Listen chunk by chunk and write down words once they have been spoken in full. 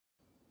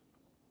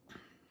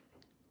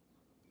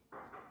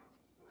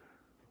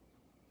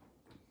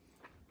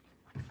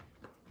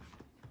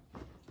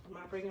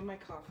bringing my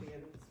coffee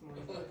in this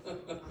morning.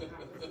 I'm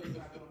half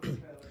asleep out on the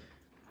trailer.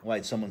 Why,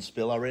 did someone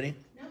spill already?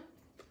 No.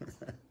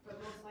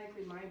 But most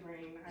likely my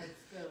brain, I'd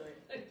spill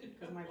it.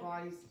 Because my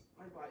body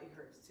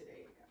hurts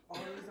today.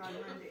 Always on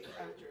Monday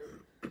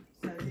after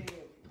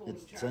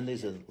Sunday.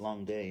 Sunday's a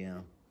long day, yeah.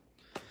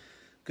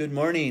 Good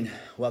morning.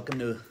 Welcome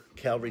to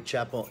Calvary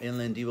Chapel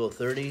Inland Devo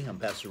 30. I'm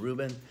Pastor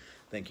Ruben.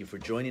 Thank you for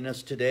joining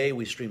us today.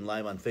 We stream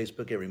live on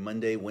Facebook every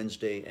Monday,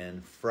 Wednesday,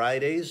 and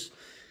Fridays.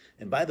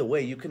 And by the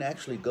way, you can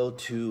actually go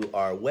to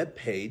our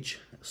webpage,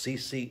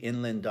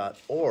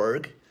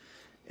 ccinland.org,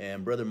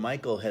 and Brother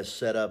Michael has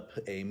set up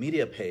a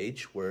media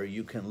page where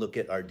you can look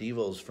at our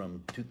devos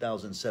from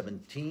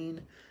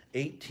 2017,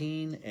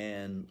 18,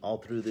 and all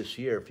through this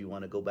year if you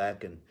want to go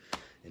back and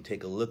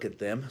take a look at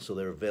them. So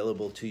they're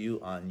available to you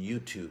on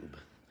YouTube,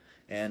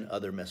 and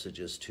other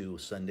messages too,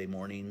 Sunday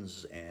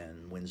mornings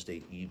and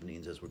Wednesday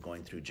evenings as we're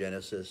going through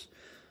Genesis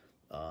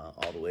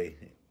all the way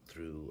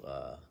through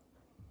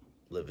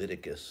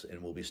Leviticus,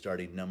 and we'll be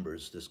starting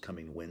Numbers this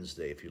coming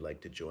Wednesday if you'd like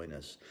to join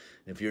us.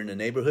 And if you're in the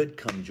neighborhood,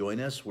 come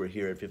join us. We're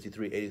here at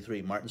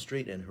 5383 Martin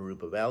Street in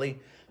Jurupa Valley.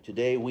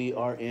 Today we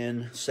are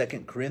in 2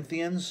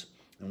 Corinthians,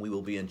 and we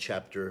will be in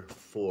chapter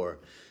 4.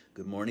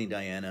 Good morning,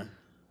 Diana.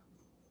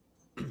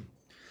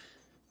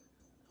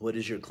 What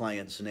is your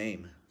client's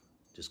name?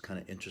 Just kind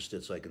of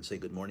interested so I can say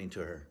good morning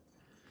to her.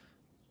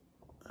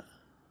 I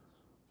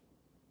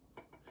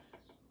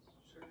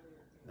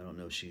don't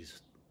know if she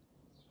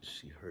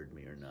heard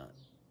me or not.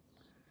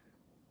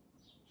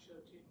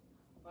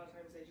 A lot of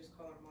times they just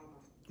call her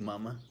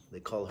Mama. Mama? They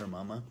call her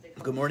Mama?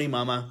 Good morning,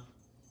 Mama.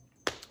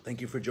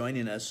 Thank you for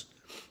joining us.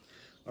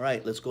 All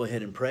right, let's go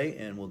ahead and pray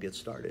and we'll get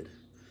started.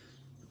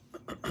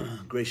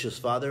 Gracious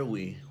Father,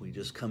 we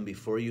just come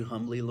before you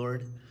humbly,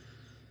 Lord.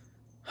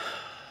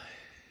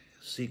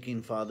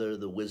 Seeking, Father,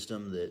 the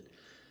wisdom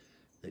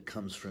that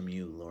comes from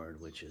you, Lord,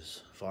 which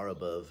is far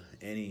above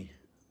any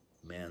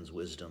man's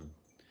wisdom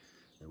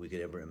that we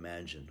could ever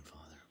imagine, Father.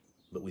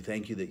 But we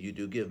thank you that you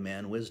do give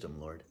man wisdom,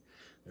 Lord.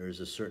 There is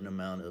a certain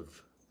amount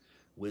of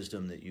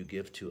wisdom that you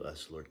give to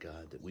us, Lord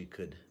God, that we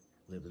could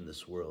live in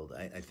this world.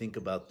 I think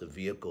about the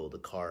vehicle, the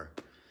car,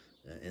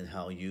 and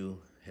how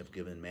you have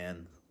given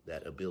man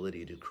that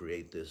ability to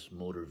create this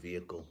motor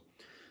vehicle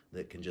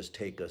that can just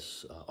take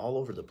us all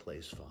over the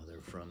place, Father,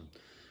 from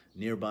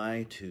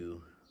nearby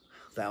to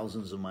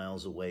thousands of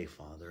miles away,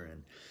 Father,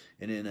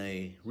 and in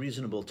a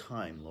reasonable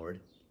time, Lord.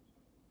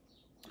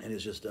 And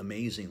it's just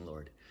amazing,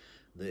 Lord,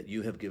 that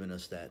you have given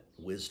us that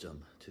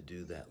wisdom to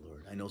do that,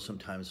 Lord. I know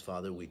sometimes,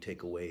 Father, we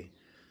take away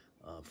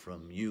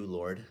from you,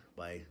 Lord,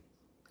 by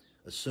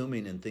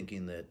assuming and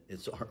thinking that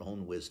it's our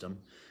own wisdom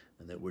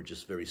and that we're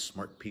just very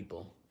smart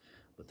people.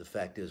 But the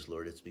fact is,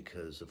 Lord, it's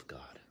because of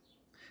God.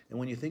 And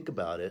when you think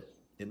about it,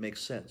 it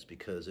makes sense,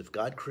 because if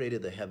God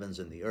created the heavens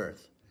and the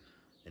earth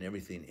and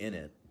everything in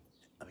it,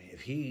 I mean,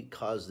 if he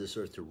caused this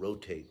earth to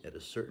rotate at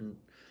a certain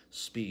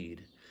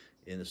speed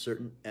in a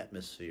certain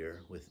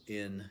atmosphere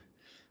within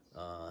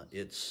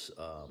its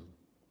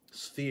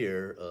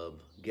sphere of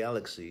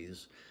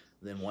galaxies,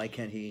 then why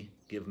can't he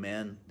give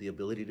man the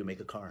ability to make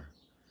a car?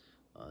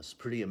 It's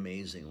pretty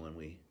amazing when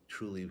we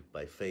truly,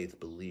 by faith,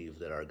 believe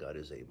that our God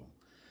is able.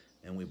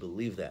 And we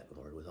believe that,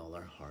 Lord, with all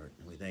our heart.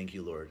 And we thank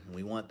you, Lord. And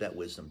we want that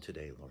wisdom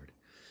today, Lord.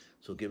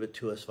 So give it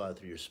to us, Father,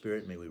 through your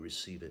Spirit. May we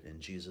receive it.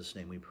 In Jesus'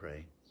 name we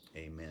pray.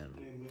 Amen.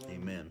 Amen.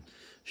 Amen.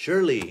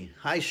 Shirley.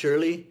 Hi,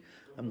 Shirley.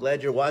 I'm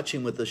glad you're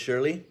watching with us,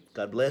 Shirley.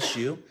 God bless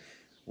you.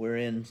 We're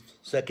in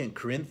 2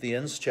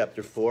 Corinthians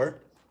chapter 4.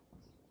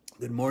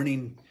 Good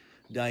morning,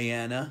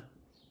 Diana,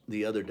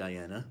 the other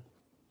Diana.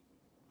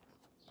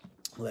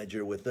 Glad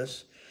you're with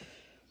us.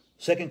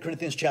 2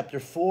 Corinthians chapter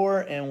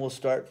 4, and we'll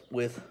start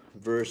with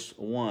verse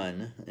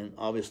 1. And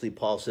obviously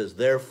Paul says,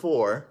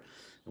 therefore,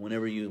 and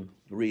whenever you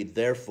read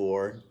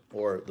therefore,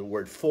 or the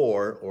word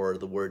for, or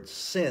the word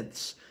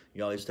since,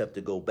 you always have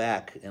to go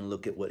back and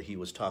look at what he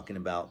was talking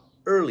about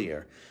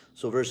earlier.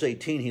 So verse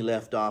 18, he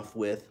left off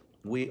with,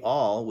 we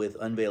all, with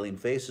unveiling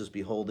faces,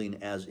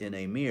 beholding as in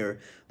a mirror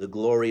the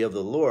glory of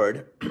the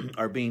Lord,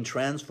 are being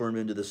transformed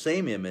into the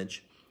same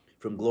image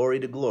from glory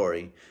to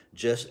glory,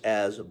 just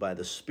as by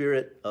the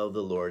Spirit of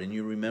the Lord. And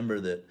you remember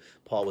that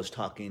Paul was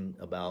talking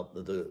about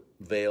the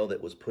veil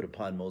that was put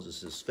upon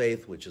Moses'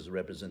 faith, which is a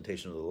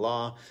representation of the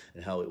law,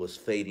 and how it was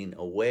fading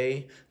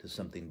away to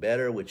something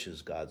better, which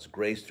is God's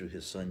grace through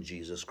his Son,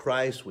 Jesus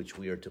Christ, which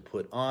we are to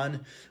put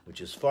on,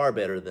 which is far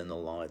better than the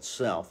law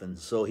itself. And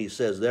so he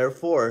says,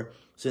 therefore,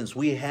 since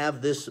we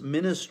have this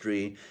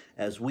ministry,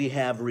 as we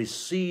have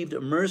received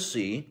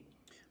mercy,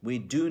 we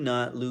do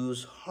not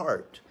lose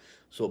heart.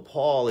 So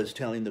Paul is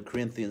telling the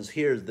Corinthians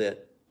here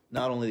that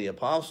not only the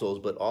apostles,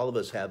 but all of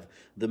us have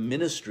the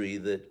ministry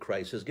that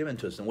Christ has given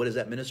to us. And what is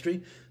that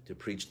ministry? To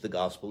preach the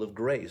gospel of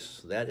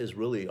grace. That is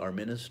really our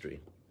ministry.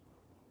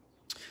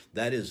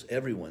 That is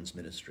everyone's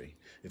ministry.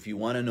 If you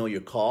want to know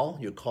your call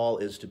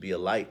is to be a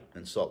light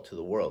and salt to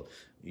the world.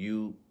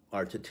 You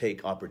are to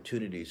take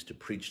opportunities to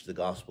preach the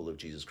gospel of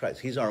Jesus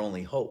Christ. He's our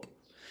only hope.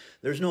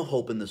 There's no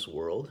hope in this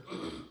world.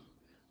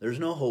 There's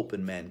no hope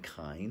in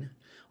mankind.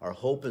 Our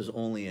hope is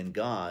only in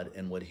God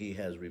and what he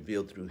has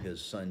revealed through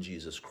his son,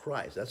 Jesus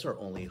Christ. That's our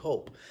only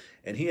hope.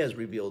 And he has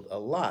revealed a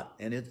lot,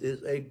 and it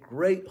is a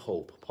great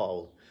hope,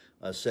 Paul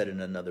said in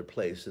another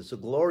place. It's a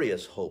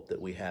glorious hope that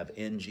we have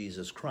in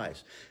Jesus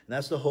Christ. And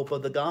that's the hope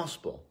of the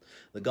gospel.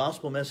 The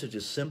gospel message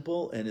is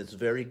simple and it's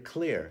very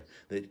clear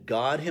that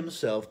God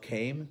himself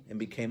came and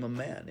became a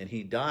man, and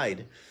he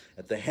died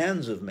at the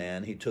hands of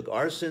man. He took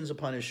our sins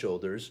upon his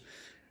shoulders,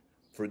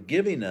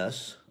 forgiving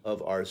us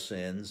of our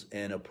sins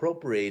and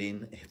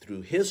appropriating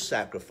through his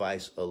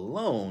sacrifice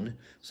alone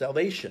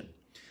salvation.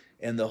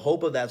 And the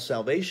hope of that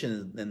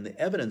salvation and the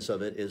evidence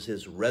of it is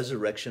his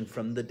resurrection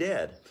from the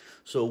dead.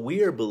 So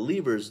we are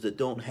believers that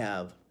don't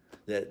have,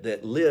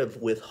 that live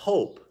with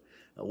hope.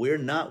 We're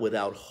not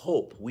without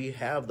hope. We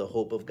have the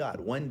hope of God.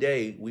 One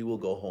day we will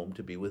go home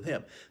to be with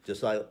him.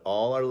 Just like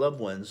all our loved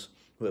ones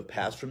who have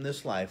passed from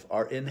this life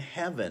are in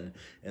heaven,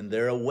 and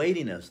they're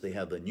awaiting us. They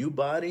have a new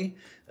body.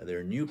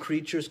 They're new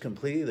creatures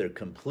completely. They're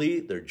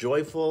complete. They're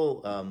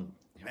joyful.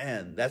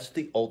 Man, that's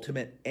the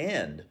ultimate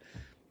end.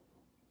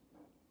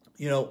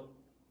 You know,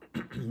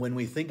 when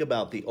we think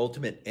about the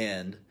ultimate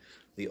end,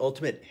 the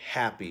ultimate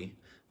happy,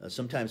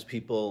 sometimes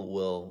people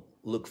will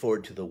look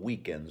forward to the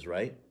weekends,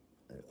 right?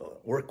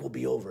 Work will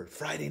be over.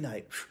 Friday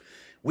night.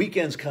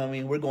 Weekend's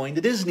coming. We're going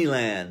to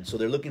Disneyland. So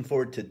they're looking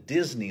forward to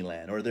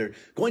Disneyland. Or they're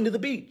going to the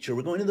beach. Or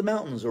we're going to the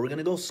mountains. Or we're going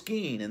to go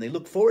skiing. And they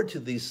look forward to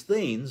these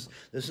things.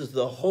 This is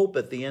the hope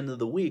at the end of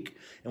the week.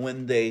 And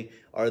when they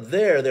are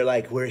there, they're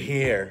like, we're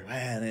here.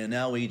 Man, and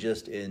now we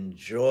just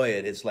enjoy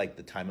it. It's like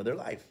the time of their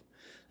life.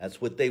 That's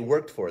what they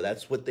worked for.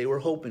 That's what they were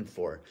hoping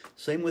for.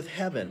 Same with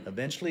heaven.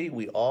 Eventually,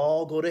 we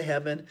all go to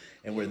heaven,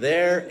 and we're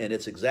there, and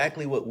it's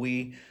exactly what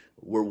we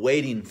were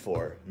waiting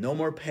for. No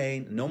more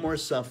pain, no more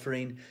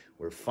suffering.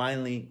 We're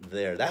finally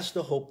there. That's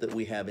the hope that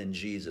we have in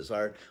Jesus.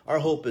 Our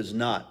hope is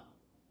not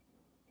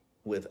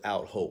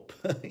without hope.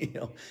 You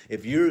know,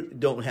 if you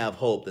don't have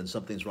hope, then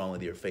something's wrong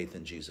with your faith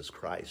in Jesus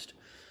Christ.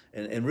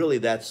 And really,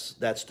 that's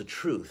the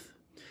truth.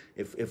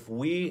 If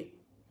we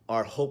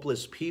are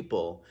hopeless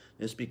people,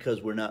 it's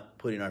because we're not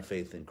putting our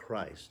faith in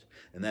Christ.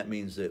 And that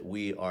means that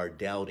we are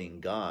doubting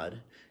God,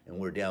 and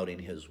we're doubting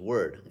his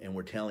word, and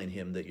we're telling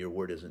him that your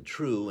word isn't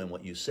true and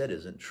what you said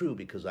isn't true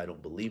because I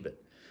don't believe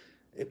it.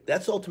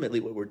 That's ultimately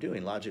what we're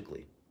doing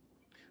logically.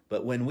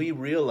 But when we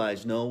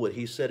realize, no, what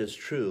he said is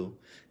true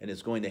and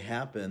it's going to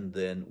happen,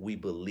 then we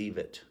believe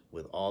it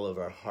with all of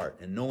our heart.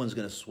 And no one's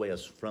going to sway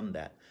us from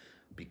that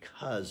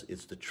because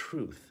it's the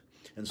truth.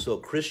 And so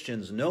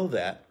Christians know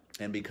that.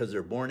 And because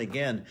they're born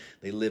again,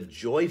 they live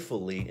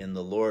joyfully in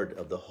the Lord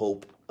of the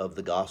hope of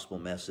the gospel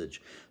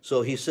message.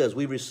 So he says,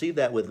 we receive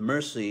that with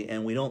mercy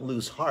and we don't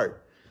lose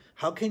heart.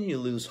 How can you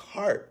lose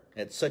heart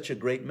at such a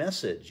great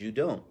message? You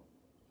don't.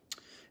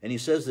 And he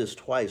says this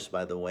twice,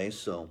 by the way,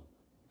 so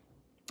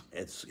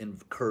it's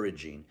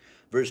encouraging.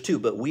 Verse 2,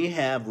 but we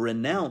have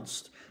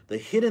renounced the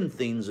hidden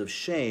things of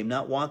shame,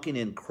 not walking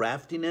in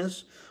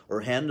craftiness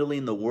or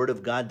handling the word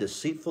of God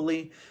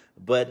deceitfully,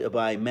 but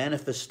by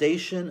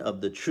manifestation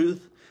of the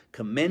truth,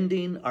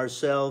 commending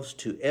ourselves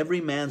to every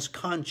man's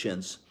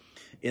conscience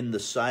in the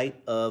sight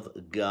of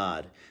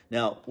God.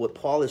 Now, what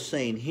Paul is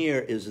saying here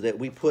is that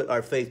we put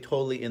our faith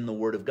totally in the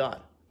Word of God.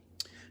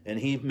 And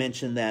he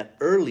mentioned that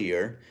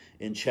earlier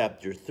in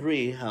chapter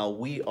 3, how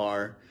we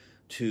are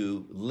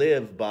to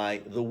live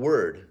by the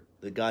Word,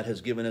 that God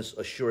has given us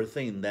a sure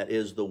thing, that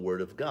is the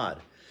Word of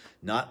God.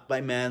 Not by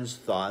man's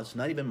thoughts,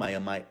 not even by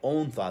my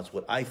own thoughts,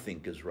 what I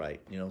think is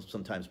right. You know,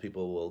 sometimes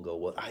people will go,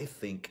 well, I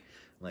think,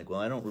 I'm like,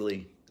 well, I don't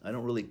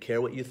really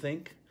care what you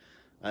think.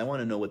 I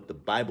want to know what the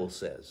Bible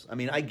says. I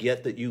mean, I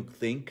get that you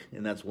think,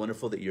 and that's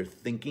wonderful that you're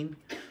thinking,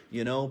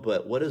 you know,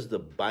 but what does the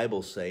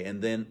Bible say?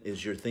 And then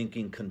is your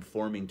thinking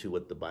conforming to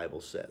what the Bible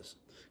says?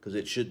 Because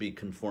it should be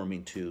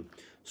conforming to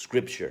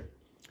Scripture.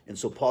 And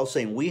so Paul's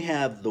saying we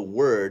have the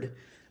Word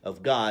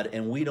of God,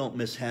 and we don't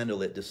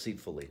mishandle it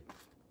deceitfully.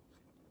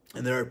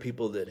 And there are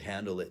people that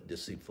handle it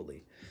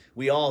deceitfully.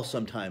 We all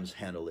sometimes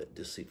handle it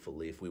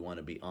deceitfully, if we want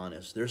to be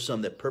honest. There's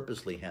some that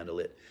purposely handle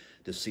it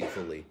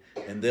deceitfully,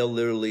 and they'll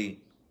literally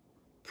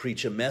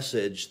preach a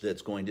message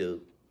that's going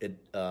to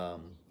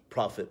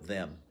profit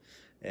them.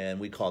 And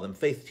we call them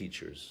faith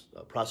teachers,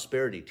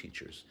 prosperity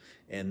teachers.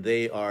 And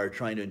they are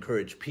trying to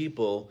encourage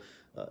people.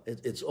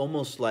 It's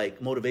almost like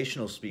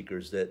motivational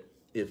speakers that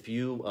if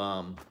you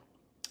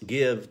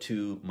give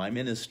to my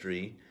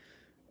ministry,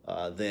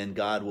 then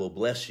God will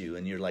bless you,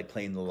 and you're like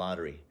playing the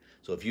lottery.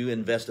 So if you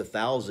invest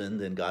 1,000,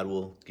 then God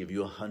will give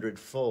you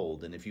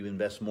 100-fold. And if you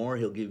invest more,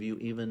 he'll give you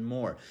even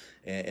more.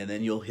 And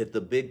then you'll hit the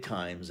big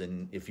times.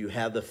 And if you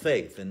have the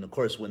faith, and of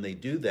course, when they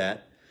do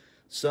that,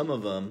 some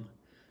of them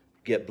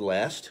get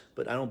blessed,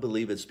 but I don't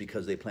believe it's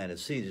because they planted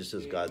seeds. It's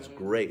just God's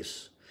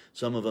grace.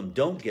 Some of them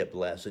don't get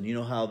blessed. And you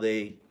know how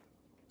they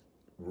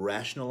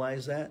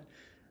rationalize that?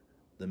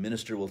 The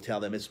minister will tell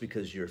them it's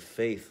because your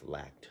faith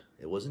lacked.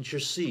 It wasn't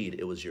your seed,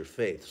 it was your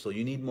faith. So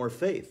you need more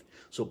faith.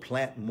 So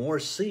plant more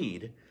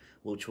seed,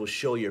 which will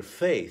show your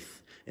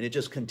faith, and it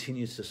just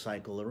continues to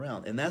cycle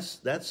around. And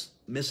that's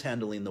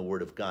mishandling the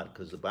Word of God,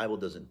 because the Bible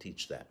doesn't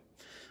teach that.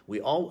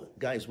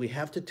 Guys, we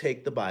have to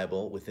take the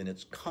Bible within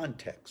its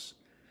context.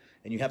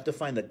 And you have to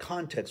find the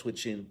context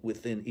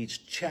within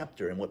each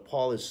chapter and what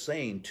Paul is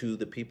saying to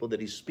the people that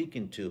he's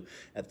speaking to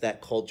at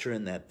that culture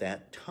and at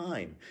that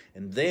time.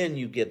 And then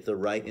you get the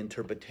right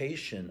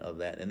interpretation of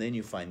that. And then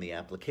you find the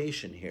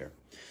application here.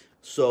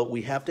 So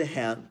we have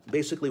to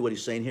basically what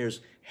he's saying here is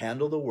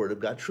handle the Word of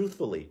God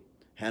truthfully.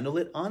 Handle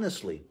it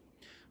honestly.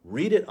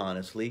 Read it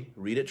honestly.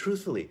 Read it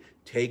truthfully.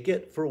 Take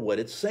it for what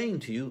it's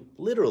saying to you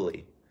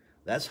literally.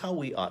 That's how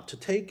we ought to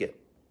take it.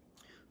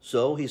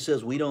 So he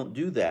says we don't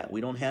do that. We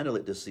don't handle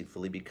it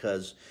deceitfully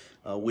because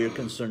we're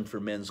concerned for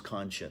men's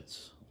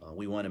conscience.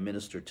 We want to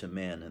minister to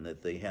men and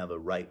that they have a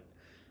right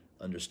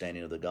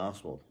understanding of the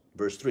gospel.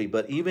 Verse 3,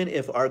 but even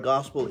if our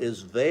gospel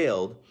is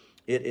veiled,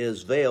 it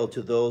is veiled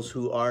to those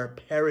who are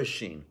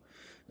perishing.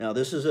 Now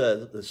this is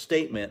a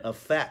statement of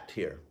fact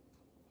here.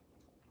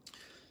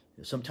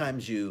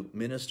 Sometimes you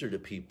minister to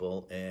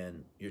people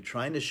and you're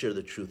trying to share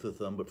the truth with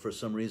them, but for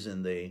some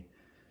reason they're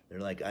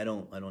like, I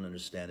don't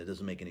understand. It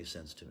doesn't make any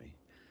sense to me.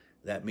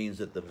 That means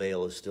that the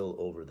veil is still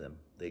over them.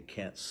 They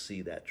can't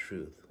see that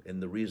truth.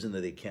 And the reason that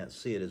they can't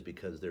see it is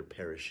because they're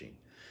perishing.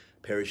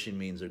 Perishing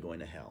means they're going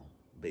to hell,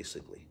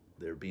 basically.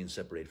 They're being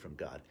separated from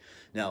God.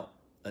 Now,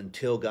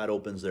 until God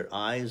opens their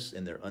eyes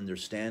and their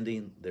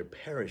understanding, they're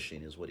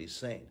perishing is what he's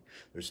saying.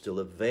 There's still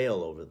a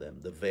veil over them,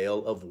 the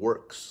veil of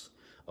works,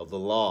 of the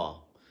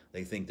law.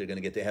 They think they're going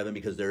to get to heaven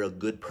because they're a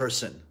good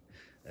person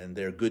and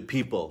they're good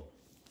people.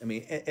 I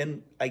mean,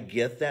 and I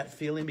get that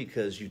feeling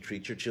because you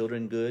treat your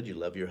children good, you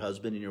love your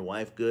husband and your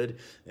wife good,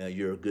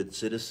 you're a good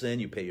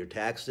citizen, you pay your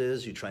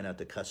taxes, you try not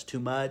to cuss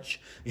too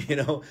much,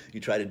 you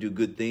try to do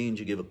good things,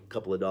 you give a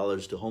couple of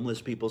dollars to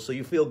homeless people, so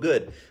you feel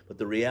good. But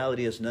the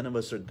reality is none of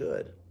us are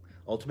good.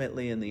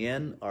 Ultimately, in the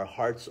end, our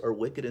hearts are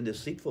wicked and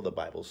deceitful, the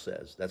Bible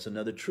says. That's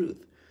another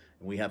truth.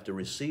 And we have to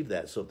receive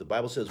that. So if the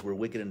Bible says we're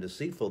wicked and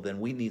deceitful, then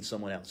we need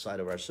someone outside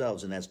of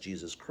ourselves, and that's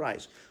Jesus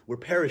Christ. We're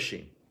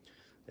perishing.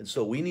 And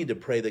so we need to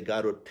pray that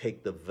God would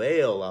take the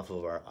veil off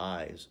of our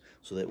eyes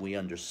so that we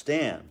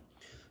understand.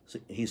 So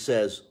he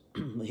says,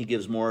 he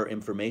gives more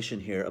information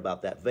here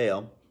about that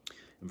veil.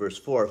 In verse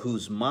 4,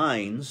 whose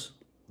minds,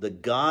 the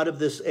God of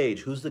this age,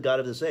 who's the God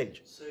of this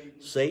age?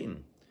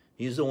 Satan.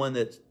 He's the one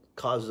that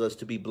causes us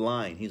to be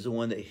blind. He's the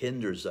one that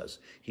hinders us.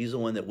 He's the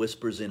one that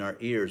whispers in our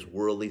ears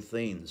worldly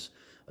things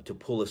to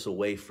pull us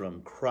away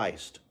from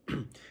Christ.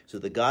 So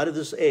the God of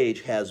this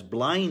age has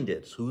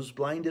blinded. Who's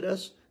blinded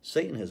us?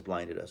 Satan has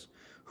blinded us.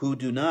 Who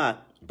do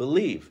not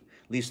believe,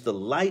 lest the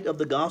light of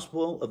the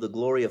gospel of the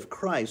glory of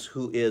Christ,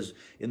 who is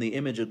in the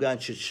image of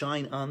God, should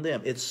shine on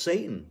them. It's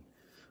Satan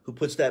who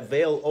puts that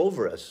veil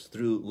over us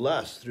through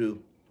lust,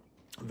 through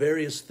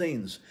various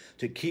things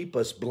to keep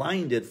us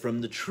blinded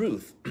from the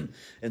truth.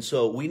 And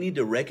so we need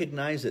to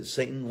recognize that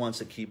Satan wants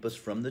to keep us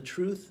from the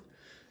truth.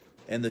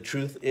 And the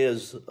truth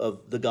is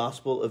of the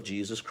gospel of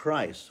Jesus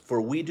Christ. For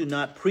we do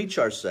not preach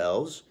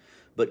ourselves,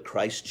 but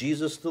Christ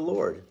Jesus the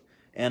Lord,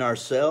 and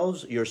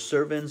ourselves your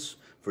servants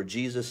for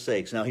Jesus'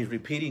 sakes. Now he's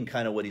repeating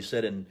kind of what he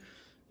said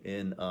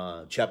in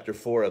chapter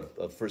 4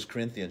 of 1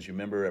 Corinthians. You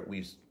remember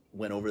we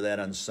went over that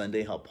on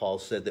Sunday, how Paul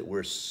said that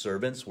we're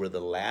servants, we're the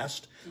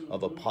last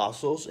of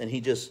apostles. And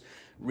he just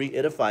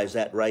re-edifies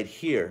that right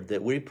here,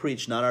 that we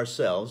preach not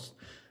ourselves.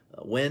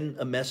 When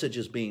a message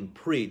is being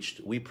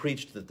preached, we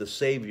preach that the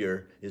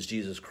Savior is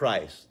Jesus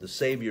Christ. The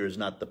Savior is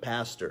not the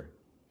pastor.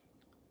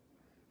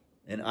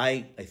 And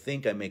I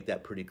think I make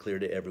that pretty clear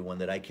to everyone,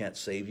 that I can't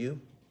save you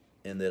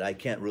and that I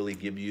can't really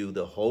give you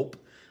the hope.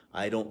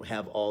 I don't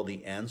have all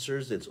the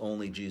answers. It's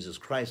only Jesus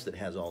Christ that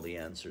has all the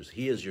answers.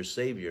 He is your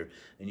Savior,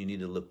 and you need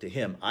to look to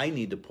him. I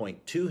need to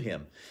point to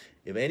him.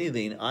 If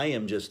anything, I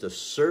am just a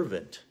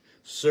servant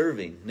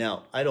serving.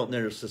 Now, I don't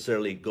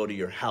necessarily go to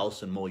your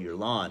house and mow your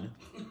lawn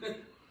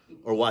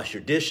or wash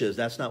your dishes.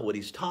 That's not what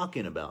he's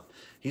talking about.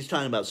 He's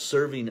talking about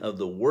serving of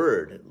the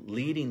word,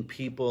 leading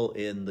people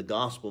in the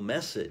gospel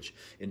message,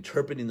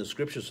 interpreting the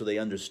scripture so they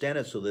understand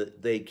it, so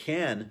that they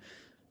can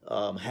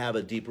have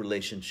a deep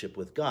relationship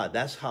with God.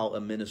 That's how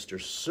a minister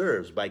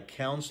serves, by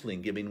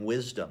counseling, giving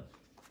wisdom,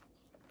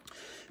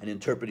 and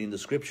interpreting the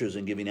scriptures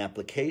and giving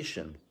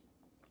application.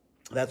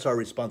 That's our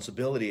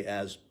responsibility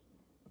as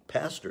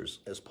pastors,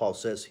 as Paul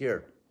says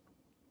here.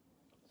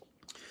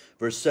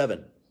 Verse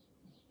 6.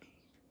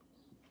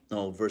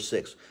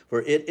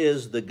 For it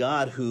is the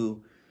God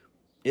who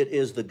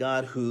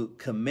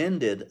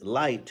commended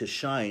light to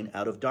shine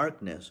out of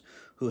darkness,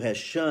 who has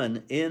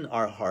shone in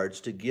our hearts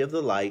to give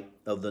the light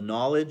of the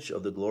knowledge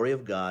of the glory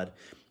of God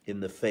in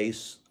the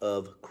face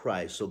of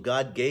Christ. So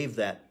God gave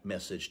that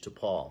message to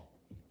Paul,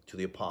 to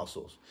the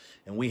apostles.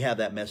 And we have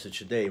that message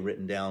today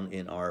written down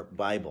in our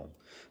Bible.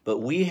 But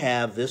we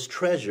have this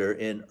treasure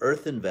in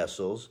earthen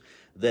vessels,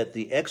 that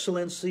the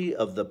excellency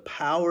of the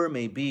power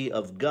may be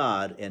of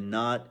God and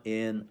not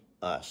in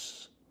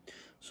us.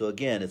 So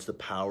again, it's the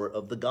power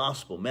of the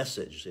gospel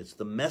message. It's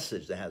the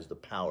message that has the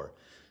power,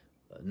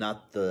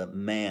 not the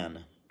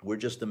man. We're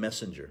just the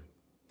messenger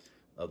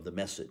of the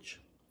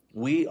message.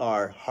 We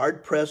are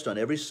hard pressed on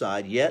every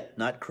side, yet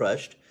not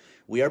crushed.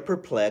 We are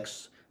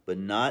perplexed, but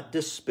not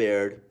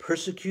despaired,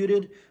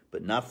 persecuted,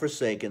 but not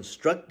forsaken,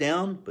 struck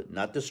down, but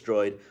not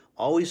destroyed,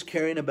 always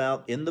carrying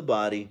about in the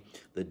body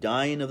the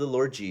dying of the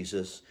Lord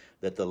Jesus,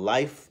 that the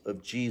life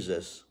of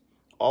Jesus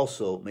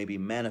also may be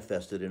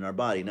manifested in our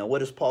body. Now,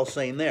 what is Paul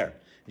saying there?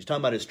 He's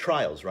talking about his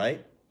trials,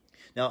 right?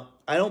 Now,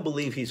 I don't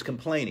believe he's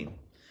complaining.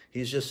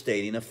 He's just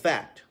stating a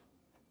fact.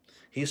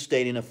 He's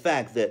stating a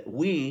fact that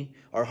we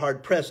are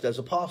hard-pressed as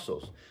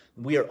apostles.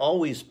 We are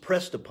always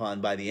pressed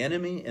upon by the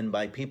enemy and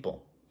by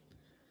people.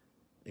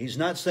 He's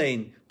not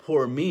saying,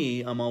 poor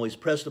me, I'm always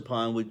pressed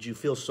upon. Would you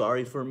feel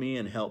sorry for me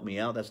and help me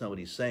out? That's not what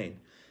he's saying.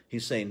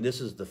 He's saying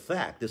this is the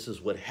fact. This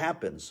is what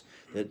happens,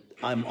 that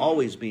I'm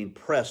always being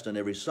pressed on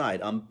every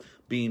side. I'm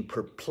being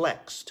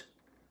perplexed.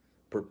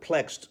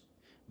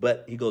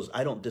 But he goes,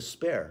 I don't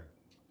despair.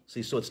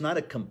 See, so it's not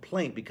a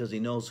complaint because he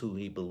knows who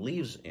he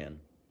believes in.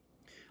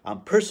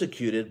 I'm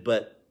persecuted,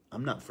 but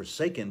I'm not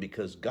forsaken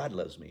because God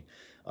loves me.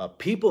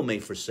 People may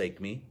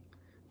forsake me.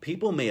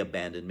 People may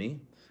abandon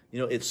me. You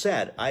know, it's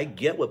sad. I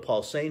get what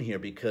Paul's saying here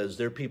because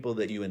they're people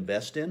that you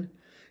invest in,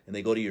 and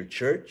they go to your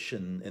church,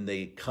 and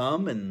they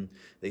come, and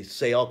they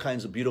say all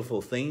kinds of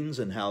beautiful things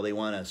and how they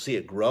want to see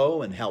it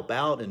grow and help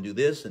out and do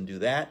this and do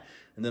that,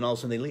 and then all of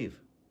a sudden they leave.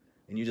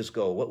 And you just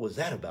go, what was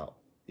that about?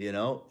 You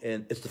know,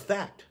 and it's the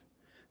fact.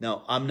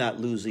 Now, I'm not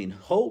losing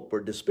hope or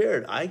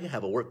despair. I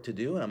have a work to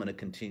do, and I'm going to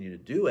continue to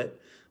do it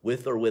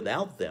with or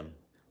without them.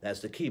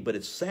 That's the key. But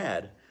it's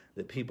sad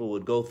that people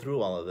would go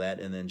through all of that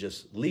and then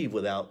just leave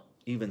without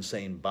even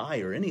saying bye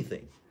or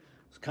anything.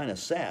 It's kind of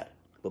sad.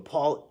 But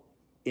Paul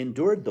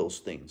endured those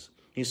things.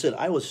 He said,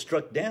 I was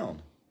struck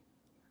down,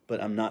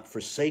 but I'm not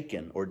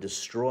forsaken or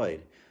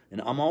destroyed.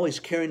 And I'm always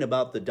caring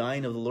about the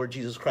dying of the Lord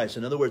Jesus Christ.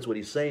 In other words, what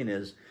he's saying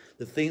is,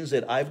 the things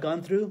that I've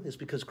gone through is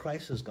because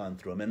Christ has gone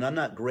through them. And I'm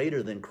not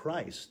greater than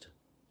Christ.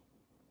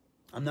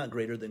 I'm not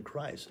greater than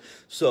Christ.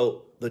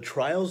 So the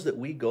trials that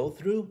we go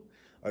through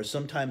are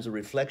sometimes a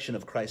reflection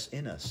of Christ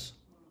in us.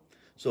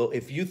 So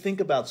if you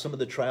think about some of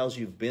the trials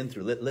you've been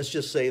through, let's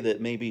just say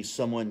that maybe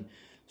someone,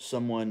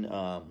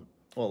 well,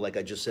 like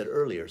I just said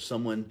earlier,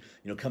 someone,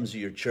 comes to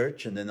your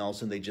church and then all of a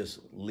sudden they just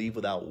leave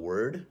without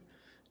word.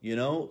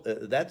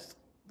 That's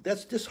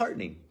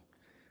disheartening.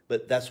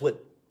 But that's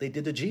what they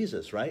did to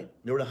Jesus, right?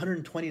 There were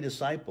 120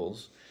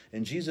 disciples,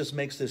 and Jesus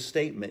makes this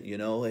statement,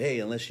 hey,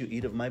 unless you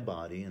eat of my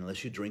body,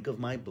 unless you drink of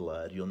my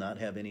blood, you'll not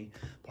have any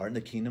part in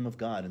the kingdom of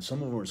God. And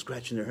some of them were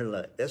scratching their head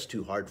like, that's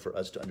too hard for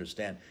us to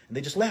understand. And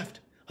they just left.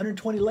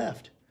 120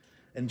 left.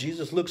 And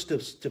Jesus looks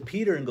to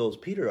Peter and goes,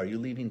 Peter, are you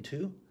leaving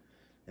too?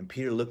 And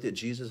Peter looked at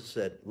Jesus and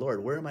said,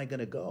 Lord, where am I going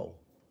to go?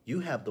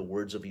 You have the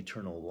words of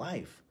eternal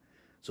life.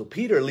 So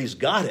Peter at least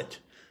got it.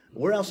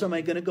 Where else am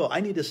I going to go? I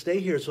need to stay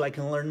here so I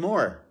can learn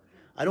more.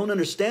 I don't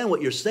understand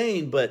what you're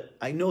saying, but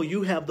I know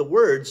you have the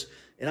words,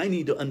 and I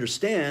need to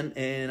understand,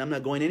 and I'm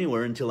not going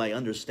anywhere until I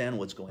understand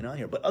what's going on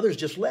here. But others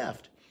just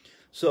left.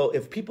 So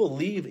if people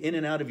leave in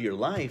and out of your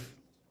life,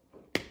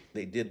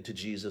 they did to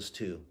Jesus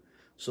too.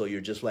 So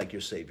you're just like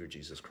your Savior,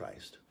 Jesus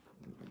Christ.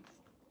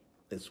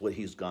 It's what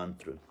he's gone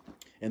through.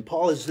 And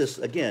Paul is this,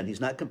 again,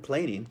 he's not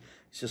complaining.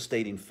 He's just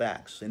stating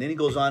facts. And then he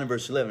goes on in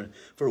verse 11,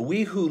 for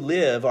we who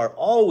live are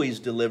always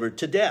delivered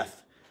to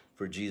death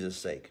for Jesus'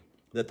 sake,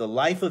 that the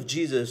life of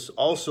Jesus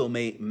also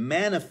may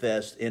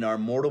manifest in our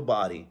mortal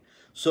body.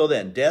 So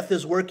then, death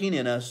is working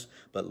in us,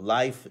 but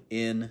life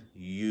in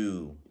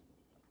you.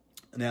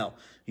 Now,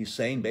 he's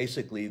saying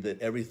basically that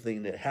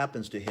everything that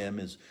happens to him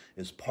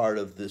is part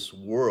of this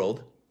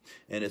world,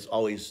 and it's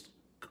always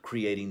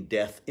creating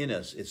death in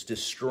us. It's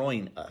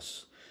destroying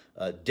us.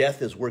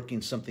 Death is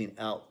working something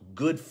out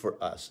good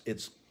for us.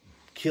 It's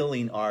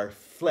killing our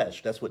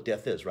flesh. That's what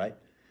death is, right?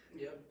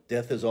 Yep.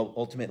 Death is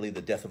ultimately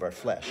the death of our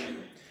flesh.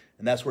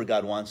 And that's where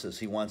God wants us.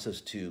 He wants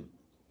us to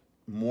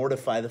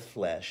mortify the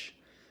flesh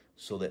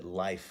so that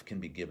life can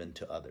be given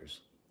to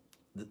others.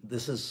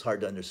 This is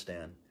hard to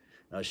understand.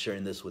 I was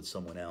sharing this with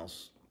someone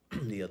else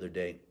the other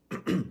day,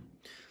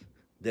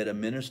 that a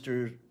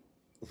minister's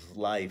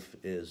life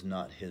is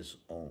not his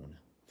own.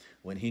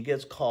 When he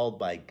gets called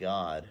by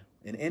God,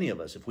 and any of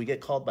us, if we get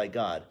called by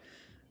God,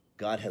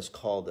 God has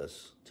called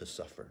us to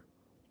suffer.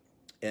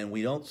 And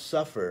we don't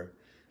suffer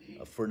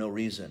for no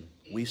reason.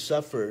 We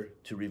suffer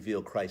to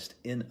reveal Christ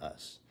in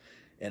us.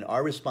 And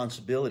our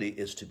responsibility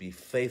is to be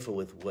faithful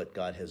with what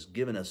God has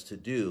given us to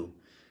do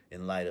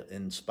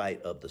in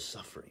spite of the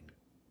suffering.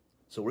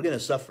 So we're going to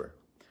suffer.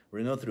 We're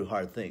going to go through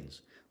hard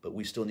things, but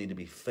we still need to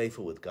be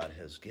faithful with what God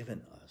has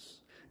given us.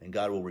 And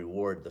God will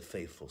reward the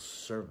faithful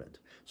servant.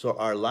 So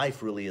our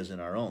life really isn't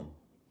our own.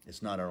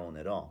 It's not our own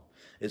at all.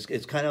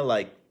 It's kind of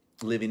like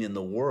living in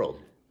the world.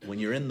 When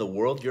you're in the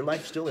world, your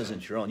life still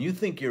isn't your own. You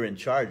think you're in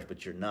charge,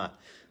 but you're not.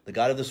 The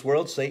god of this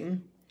world,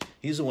 Satan,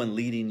 he's the one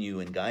leading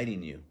you and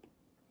guiding you.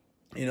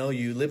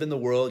 You live in the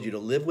world, you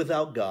don't live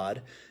without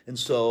God. And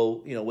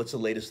so, what's the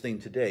latest thing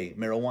today?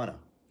 Marijuana.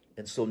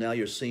 And so now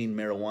you're seeing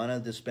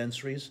marijuana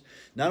dispensaries.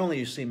 Not only are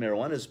you seeing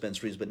marijuana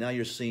dispensaries, but now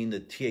you're seeing the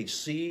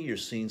THC, you're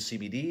seeing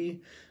CBD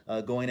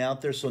going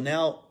out there. So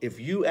now if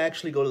you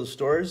actually go to the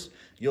stores,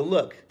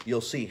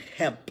 you'll see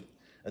hemp,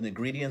 an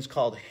ingredient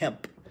called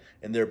hemp.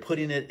 And they're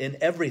putting it in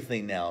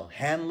everything now.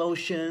 Hand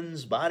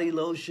lotions, body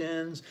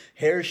lotions,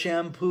 hair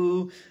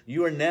shampoo.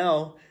 You are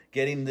now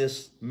getting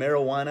this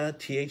marijuana,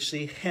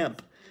 THC,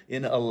 hemp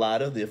in a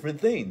lot of different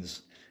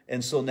things.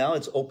 And so now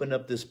it's opened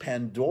up this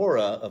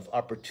Pandora of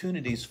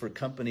opportunities for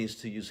companies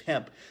to use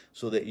hemp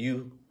so that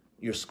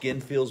your skin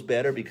feels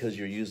better because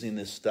you're using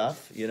this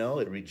stuff. You know,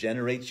 it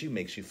regenerates you,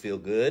 makes you feel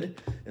good,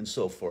 and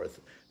so forth.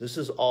 This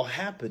is all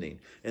happening.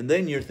 And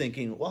then you're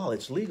thinking, wow,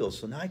 it's legal,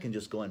 so now I can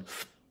just go and,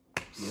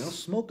 you know,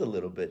 smoke a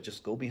little bit.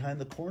 Just go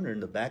behind the corner in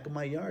the back of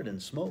my yard and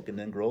smoke and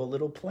then grow a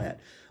little plant.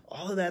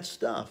 All of that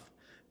stuff.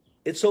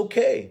 It's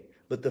okay.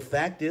 But the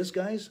fact is,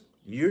 guys,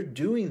 you're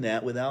doing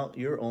that without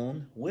your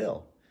own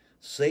will.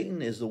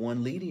 Satan is the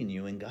one leading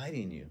you and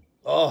guiding you.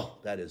 Oh,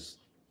 that is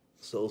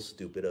so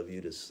stupid of you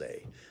to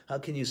say. How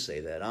can you say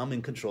that? I'm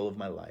in control of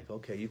my life.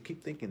 Okay, you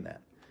keep thinking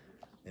that.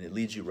 And it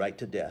leads you right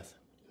to death.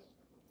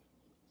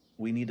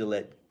 We need to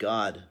let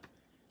God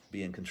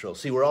be in control.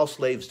 See, we're all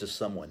slaves to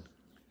someone.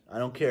 I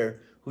don't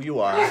care who you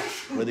are,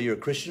 whether you're a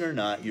Christian or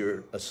not,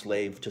 you're a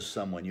slave to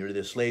someone. You're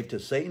either a slave to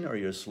Satan or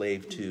you're a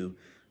slave to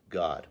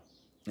God.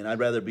 And I'd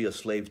rather be a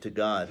slave to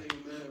God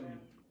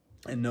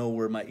and know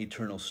where my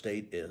eternal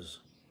state is.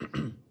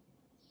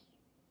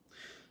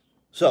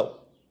 So,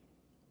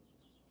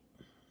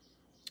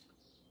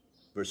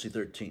 verse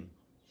 13.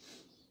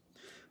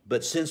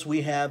 But since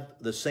we have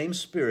the same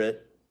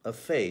spirit of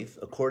faith,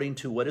 according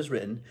to what is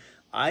written,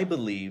 I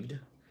believed,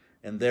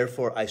 and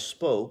therefore I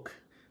spoke.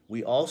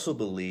 We also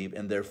believe,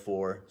 and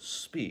therefore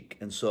speak.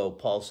 And so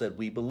Paul said,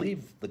 we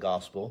believe the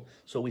gospel,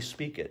 so we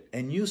speak it.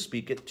 And you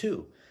speak it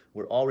too.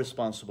 We're all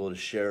responsible to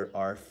share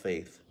our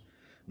faith,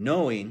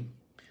 knowing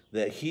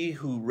that he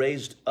who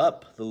raised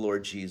up the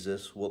Lord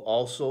Jesus will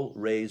also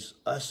raise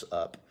us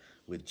up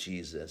with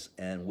Jesus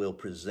and will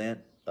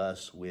present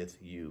us with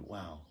you.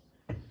 Wow.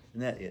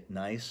 Isn't that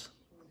nice?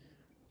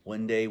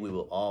 One day we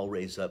will all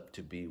raise up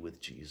to be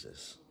with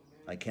Jesus.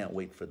 I can't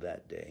wait for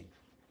that day.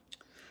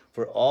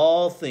 For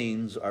all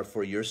things are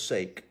for your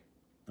sake.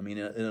 I mean,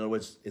 in other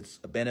words, it's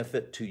a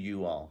benefit to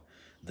you all.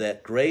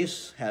 That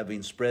grace,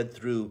 having spread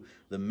through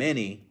the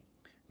many,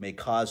 may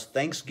cause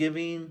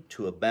thanksgiving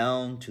to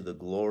abound to the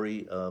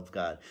glory of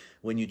God.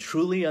 When you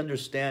truly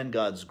understand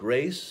God's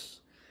grace,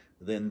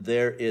 then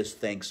there is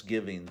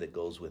thanksgiving that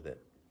goes with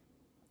it.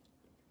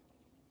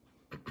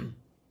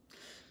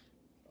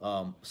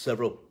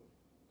 Several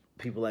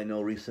people I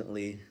know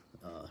recently,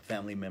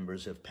 family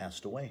members, have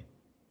passed away.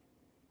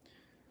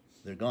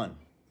 They're gone.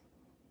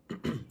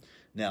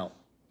 Now,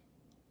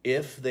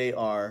 if they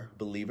are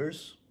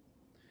believers,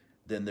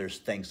 then there's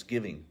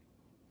thanksgiving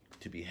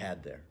to be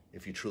had there,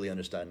 if you truly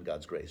understand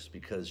God's grace,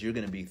 because you're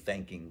going to be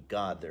thanking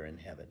God there in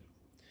heaven.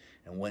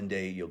 And one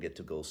day you'll get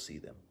to go see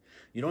them.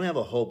 You don't have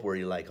a hope where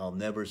you're like, I'll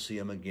never see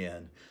them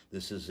again.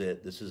 This is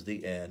it. This is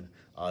the end.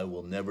 I'm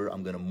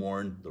going to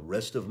mourn the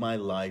rest of my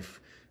life,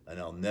 and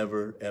I'll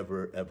never,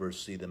 ever, ever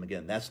see them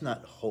again. That's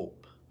not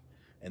hope,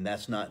 and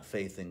that's not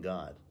faith in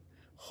God.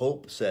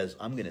 Hope says,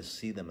 I'm going to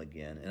see them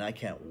again, and I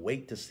can't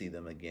wait to see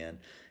them again,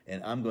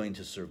 and I'm going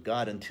to serve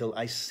God until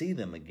I see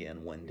them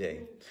again one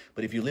day.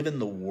 But if you live in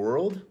the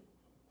world,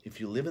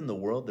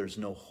 there's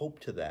no hope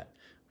to that.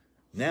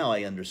 Now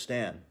I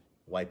understand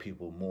why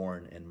people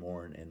mourn and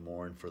mourn and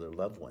mourn for their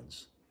loved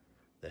ones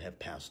that have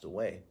passed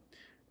away.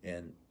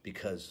 And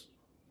because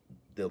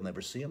they'll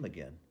never see them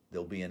again.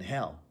 They'll be in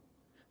hell.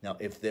 Now,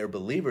 if they're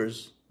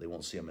believers, they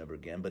won't see them ever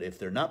again. But if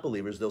they're not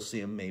believers, they'll see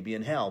them maybe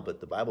in hell.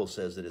 But the Bible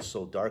says that it's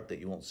so dark that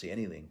you won't see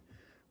anything.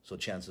 So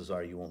chances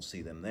are you won't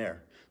see them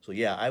there. So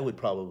yeah, I would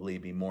probably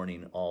be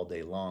mourning all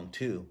day long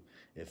too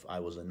if I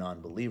was a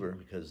non-believer,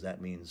 because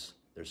that means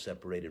they're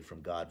separated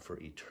from God for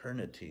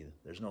eternity.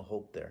 There's no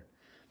hope there.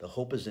 The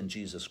hope is in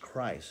Jesus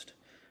Christ,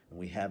 and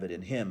we have it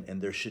in him.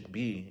 And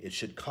it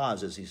should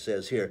cause, as he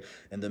says here,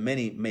 and the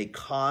many may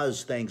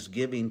cause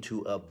thanksgiving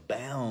to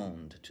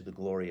abound to the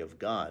glory of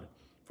God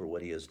for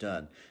what he has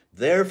done.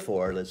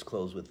 Therefore, let's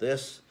close with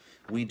this.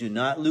 We do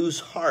not lose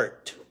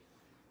heart.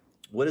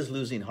 What does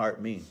losing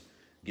heart mean?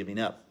 Giving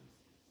up,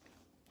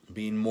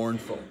 being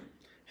mournful,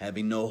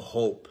 having no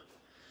hope,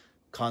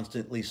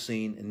 constantly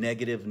seeing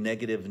negative,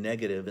 negative,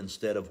 negative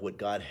instead of what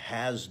God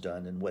has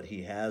done and what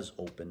he has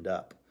opened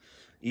up.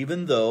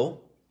 Even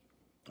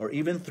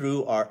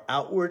through our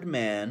outward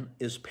man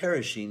is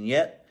perishing,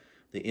 yet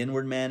the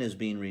inward man is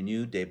being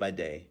renewed day by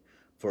day.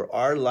 For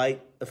our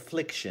light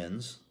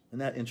afflictions, isn't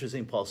that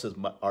interesting? Paul says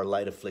our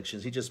light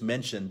afflictions. He just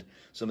mentioned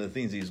some of the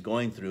things he's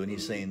going through, and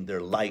he's saying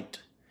they're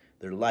light.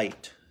 They're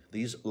light.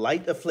 These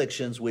light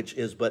afflictions, which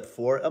is but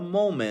for a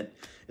moment,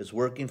 is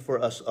working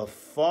for us a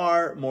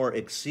far more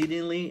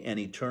exceedingly and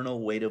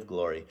eternal weight of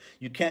glory.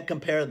 You can't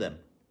compare them.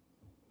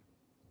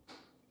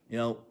 You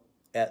know,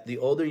 at the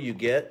older you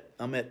get,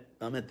 I'm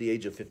at the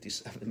age of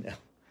 57 now,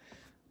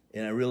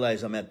 and I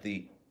realize I'm at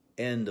the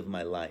end of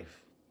my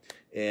life.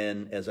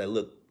 And as I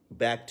look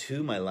back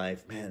to my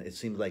life, man, it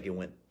seems like it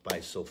went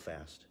by so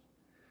fast.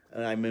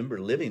 And I remember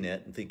living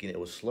it and thinking it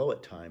was slow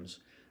at times,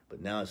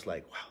 but now it's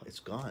like, wow, it's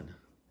gone.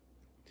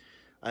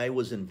 I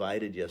was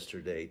invited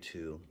yesterday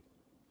to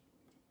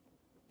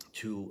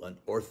to an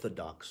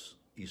Orthodox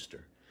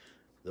Easter.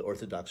 The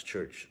Orthodox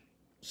Church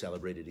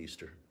celebrated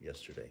Easter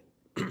yesterday.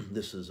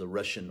 This is a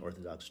Russian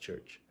Orthodox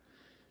church.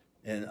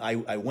 And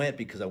I went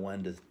because I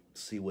wanted to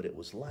see what it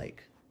was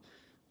like.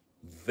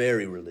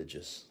 Very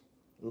religious,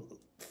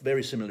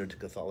 very similar to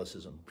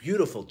Catholicism.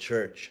 Beautiful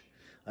church.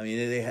 I mean,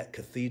 they had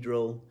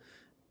cathedral.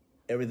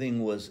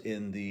 Everything was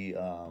in the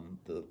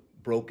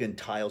broken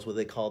tiles. What do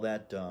they call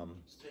that?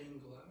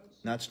 Stained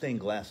glass? Not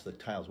stained glass. The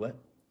tiles. What?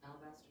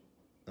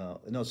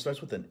 Alabaster. No, it starts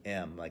with an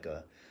M, like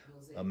a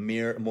Mosaic.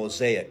 mirror,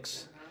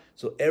 mosaics.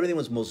 So everything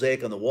was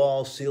mosaic on the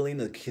wall, ceiling,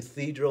 the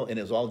cathedral, and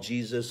it was all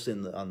Jesus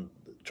on the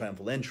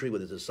triumphal entry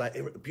with his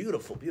disciples.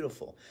 Beautiful,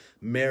 beautiful.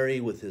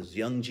 Mary with his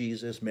young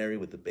Jesus, Mary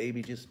with the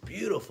baby Jesus.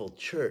 Beautiful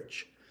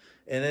church.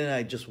 And then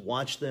I just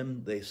watched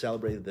them. They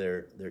celebrated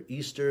their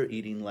Easter,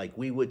 eating like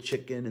we would,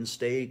 chicken and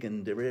steak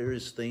and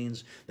various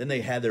things. Then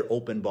they had their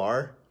open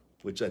bar,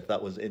 which I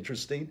thought was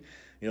interesting.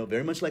 You know,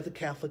 very much like the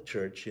Catholic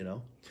Church, you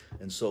know,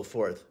 and so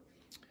forth.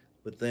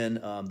 But then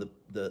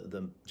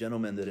the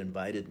gentleman that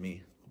invited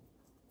me,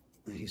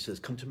 he says,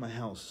 come to my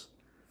house.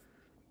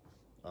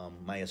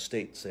 My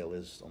estate sale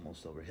is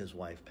almost over. His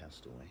wife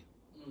passed away.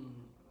 Mm.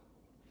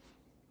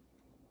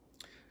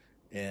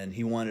 And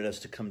he wanted us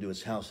to come to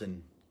his house,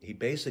 and he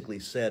basically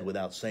said,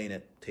 without saying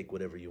it, take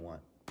whatever you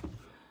want.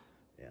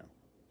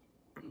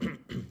 Yeah.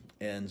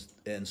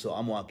 and so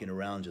I'm walking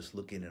around just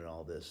looking at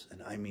all this,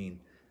 and I mean,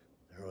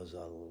 there was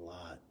a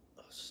lot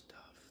of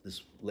stuff.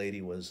 This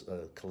lady was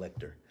a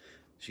collector.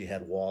 She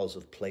had walls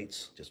of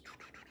plates, just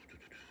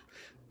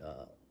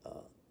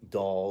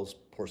dolls,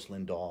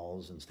 porcelain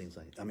dolls and things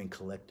like that. I mean,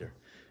 collector.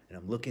 And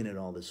I'm looking at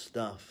all this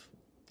stuff.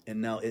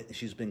 And now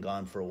she's been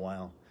gone for a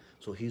while.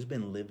 So he's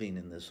been living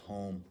in this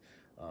home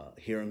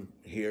here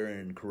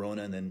in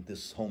Corona. And then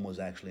this home was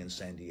actually in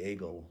San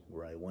Diego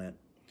where I went.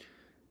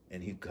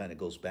 And he kind of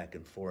goes back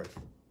and forth.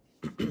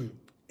 And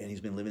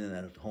he's been living in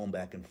that home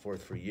back and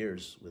forth for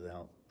years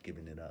without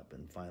giving it up.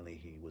 And finally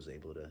he was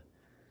able to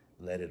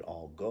let it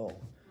all go.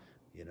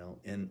 You know,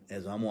 and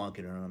as I'm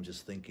walking around, I'm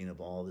just thinking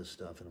of all this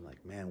stuff, and I'm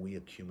like, man, we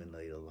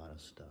accumulate a lot of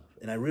stuff.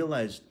 And I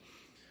realized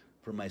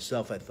for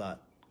myself, I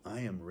thought, I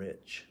am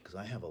rich because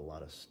I have a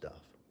lot of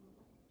stuff.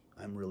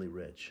 I'm really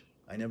rich.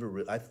 I've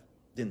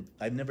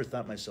never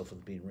thought myself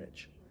of being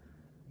rich,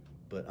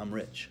 but I'm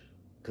rich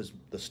because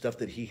the stuff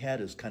that he had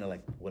is kind of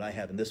like what I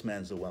have. And this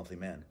man's a wealthy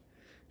man,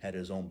 had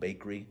his own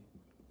bakery,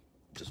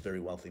 just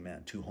very wealthy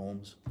man, 2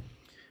 homes.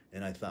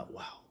 And I thought,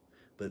 wow.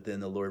 But then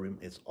the Lord,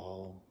 it's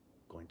all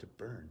going to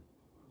burn.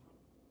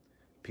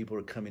 People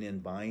are coming in,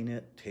 buying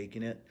it,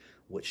 taking it.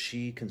 What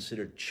she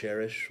considered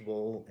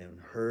cherishable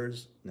and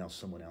hers, now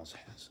someone else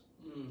has.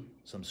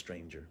 Some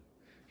stranger.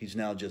 He's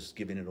now just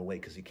giving it away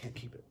because he can't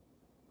keep it.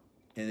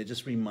 And it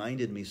just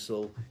reminded me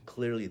so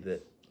clearly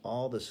that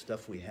all the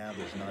stuff we have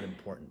is not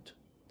important.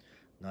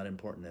 Not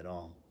important at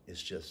all.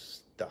 It's just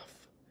stuff.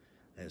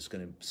 And it's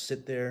going to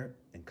sit there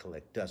and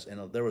collect dust.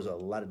 And there was a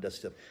lot of dust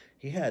stuff.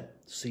 He had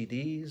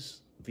CDs,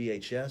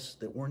 VHS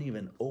that weren't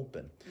even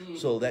open.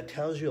 So that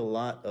tells you a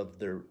lot of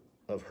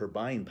her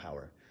buying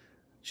power.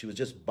 She was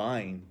just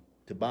buying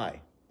to buy,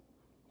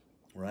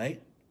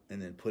 right? And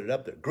then put it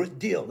up there. Good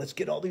deal. Let's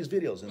get all these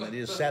videos. And then they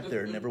just sat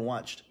there and never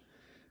watched.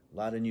 A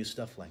lot of new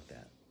stuff like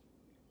that.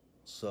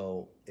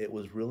 So it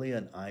was really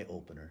an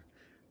eye-opener.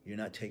 You're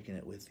not taking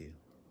it with you.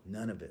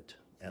 None of it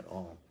at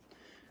all.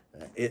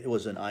 It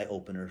was an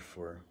eye-opener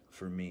for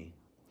me.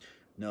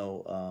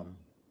 No,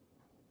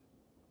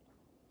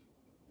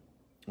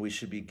 we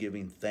should be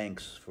giving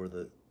thanks for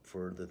the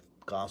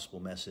gospel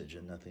message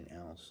and nothing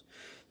else.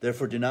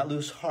 Therefore, do not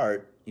lose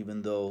heart,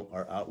 even though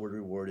our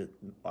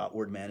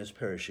outward man is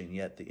perishing,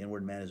 yet the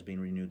inward man is being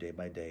renewed day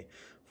by day.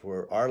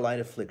 For our light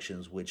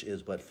afflictions, which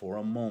is but for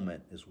a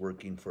moment, is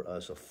working for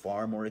us a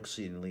far more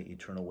exceedingly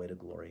eternal weight of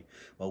glory.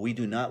 While we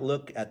do not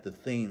look at the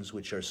things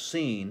which are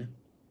seen,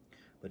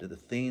 but at the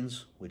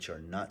things which are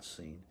not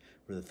seen.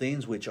 For the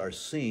things which are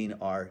seen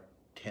are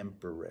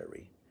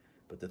temporary,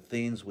 but the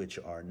things which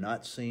are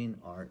not seen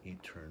are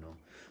eternal.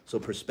 So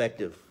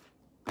perspective.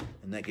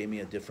 And that gave me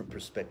a different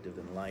perspective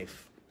in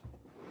life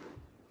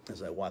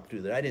as I walked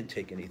through there. I didn't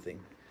take anything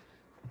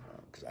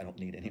because I don't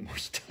need any more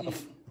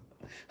stuff.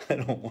 I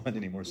don't want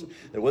any more stuff.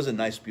 There was a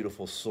nice,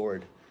 beautiful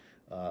sword,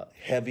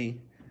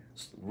 heavy,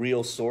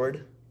 real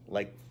sword,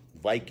 like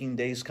Viking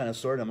days kind of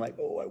sword. I'm like,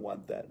 oh, I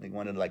want that. And they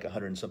wanted like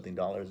 $100 and something,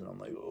 and I'm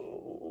like,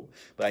 oh.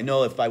 But I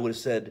know if I would have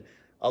said,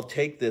 I'll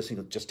take this, he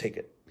goes, just take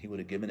it. He would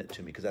have given it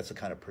to me because that's the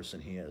kind of person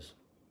he is.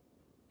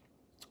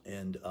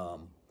 And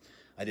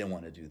I didn't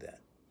want to do that.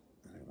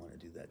 I didn't want to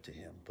do that to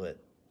him, but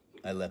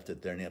I left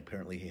it there, and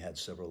apparently he had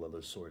several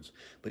other swords.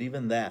 But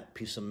even that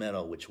piece of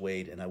metal, which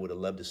weighed, and I would have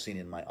loved to seen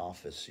in my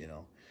office, you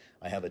know.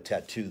 I have a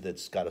tattoo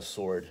that's got a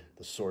sword,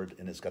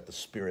 and it's got the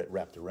spirit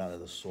wrapped around it,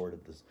 the sword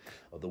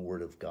of the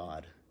Word of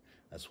God.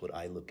 That's what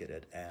I look at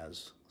it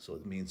as. So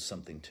it means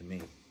something to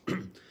me.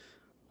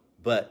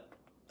 But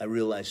I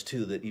realize,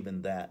 too, that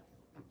even that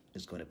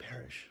is going to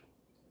perish.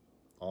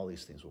 All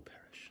these things will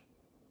perish.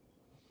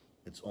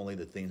 It's only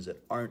the things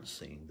that aren't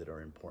seen that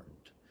are important.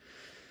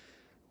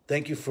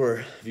 Thank you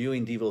for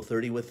viewing Devo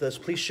 30 with us.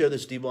 Please share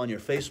this Devo on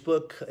your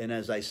Facebook. And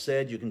as I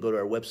said, you can go to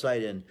our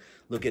website and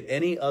look at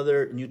any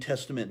other New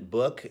Testament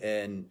book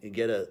and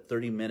get a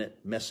 30-minute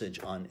message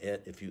on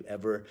it. If you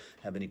ever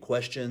have any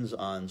questions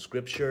on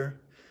Scripture,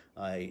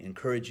 I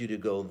encourage you to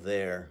go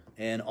there.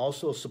 And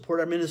also support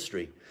our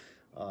ministry.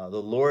 The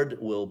Lord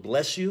will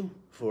bless you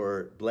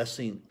for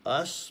blessing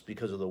us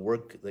because of the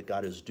work that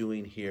God is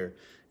doing here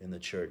in the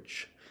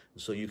church.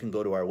 So you can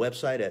go to our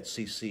website at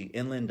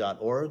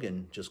ccinland.org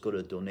and just go to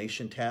the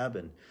donation tab,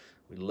 and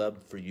we'd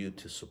love for you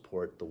to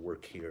support the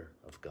work here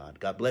of God.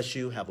 God bless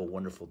you. Have a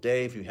wonderful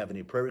day. If you have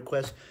any prayer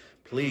requests,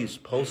 please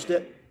post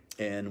it,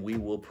 and we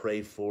will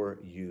pray for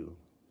you.